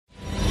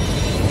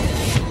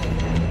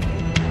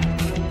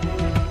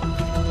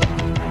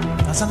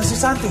Nasaan na si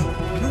Santi?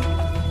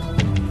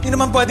 Hindi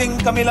naman pwedeng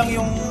kami lang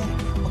yung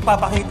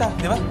magpapakita,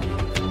 di ba?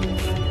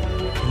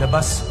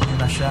 Ilabas niyo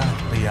na siya,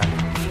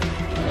 Rhian.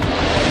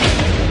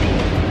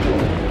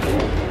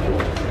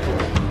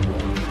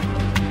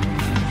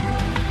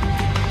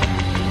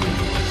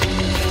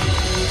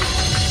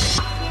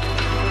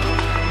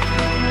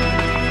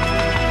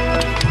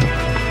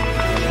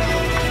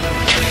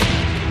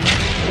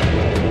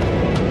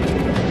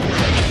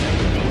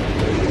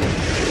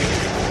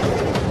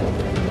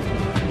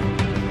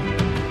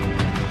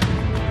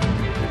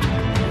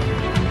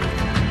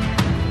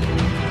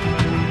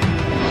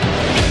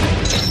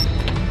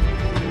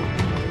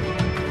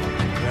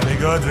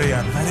 Good,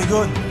 Rhian. Very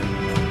good.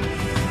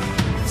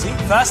 See?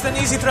 Fast and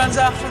easy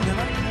transaction, di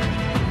ba?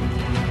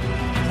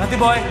 Santi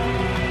boy.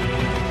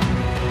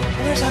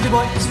 Come here, Santi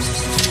boy.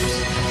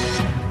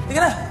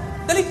 Tika na.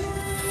 Dali.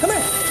 Come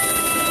here.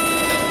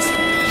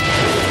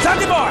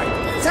 Santi boy!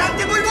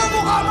 Santi boy mo,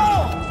 mukha mo!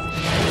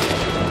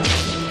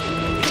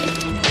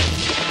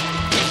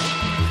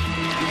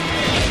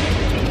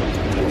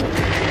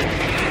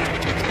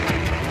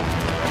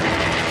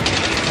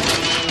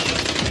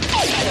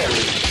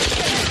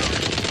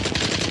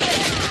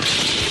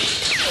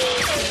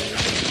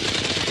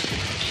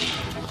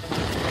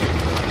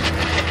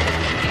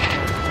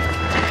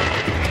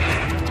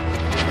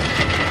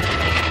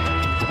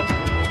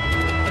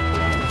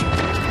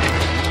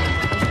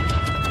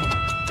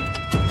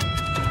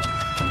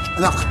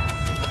 Anak,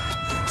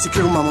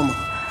 secure ang mama mo.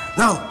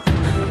 Now!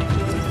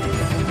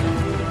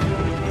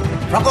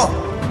 Franco!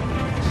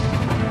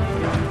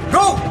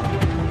 Go!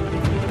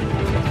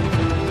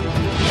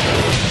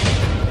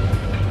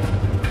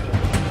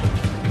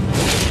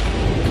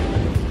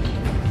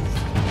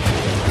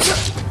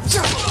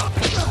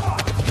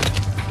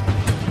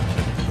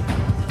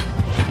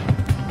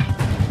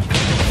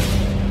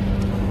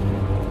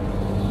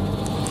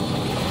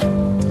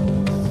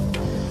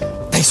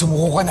 Tay,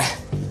 sumuko ka na.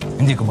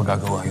 Hindi ko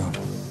magagawa yun,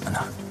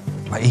 anak.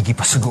 Maigi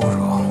pa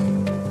siguro.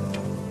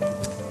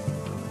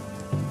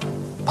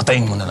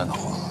 Patayin mo na lang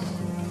ako.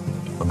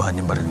 Babaan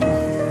niyo ba rin mo?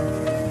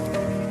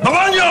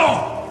 Babaan niyo!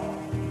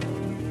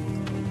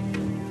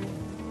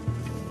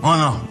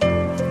 Ano?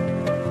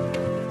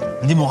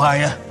 Hindi mo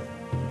kaya?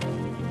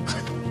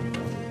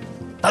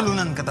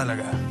 Talunan ka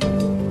talaga.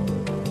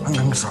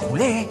 Hanggang sa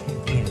huli,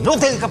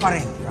 pinutil ka pa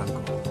rin, Franco.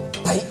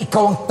 Tay,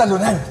 ikaw ang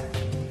talunan.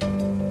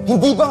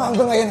 Hindi ba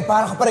hanggang ngayon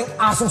para ka pa rin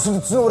asong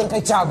sunod-sunuran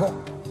kay Tiago?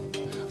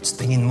 Sa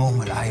tingin mo,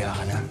 malaya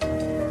ka na.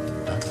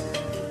 Ha?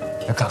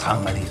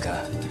 Nagkakamali ka.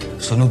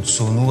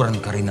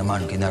 Sunod-sunuran ka rin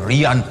naman kina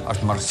Rhian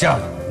at Marcial,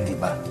 hindi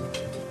ba?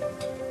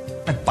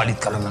 Nagpalit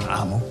ka lang ng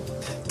amo.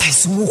 Tay,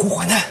 sumuko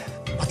ka na.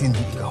 At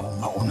hindi ikaw ang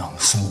maunang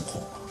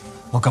sumuko.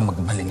 Huwag kang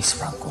magmalinis,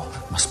 Franco.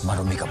 Mas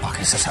marumi ka pa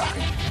kaysa sa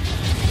akin.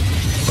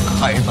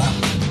 Kakaiba.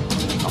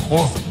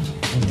 Ako,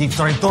 hindi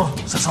traitor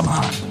sa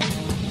samahan.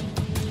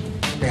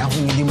 Kaya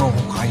kung hindi mo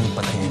ako kayang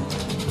patayin,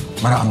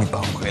 marami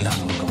pa akong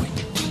kailangan gawin.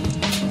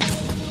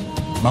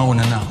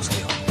 Mauna na ako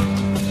sa'yo.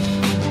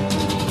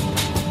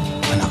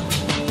 Anak.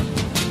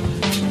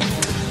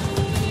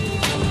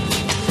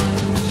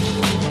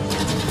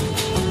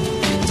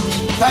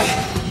 Tay!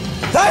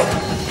 Tay!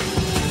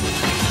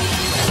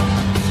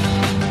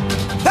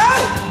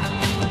 Tay!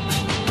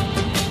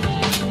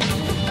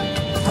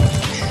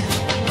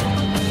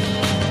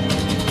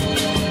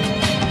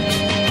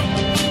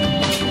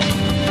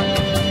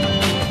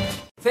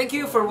 Thank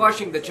you for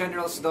watching The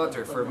General's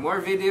Daughter. For more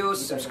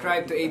videos,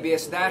 subscribe to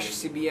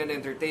ABS-CBN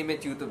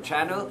Entertainment YouTube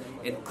channel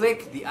and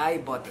click the I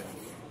button.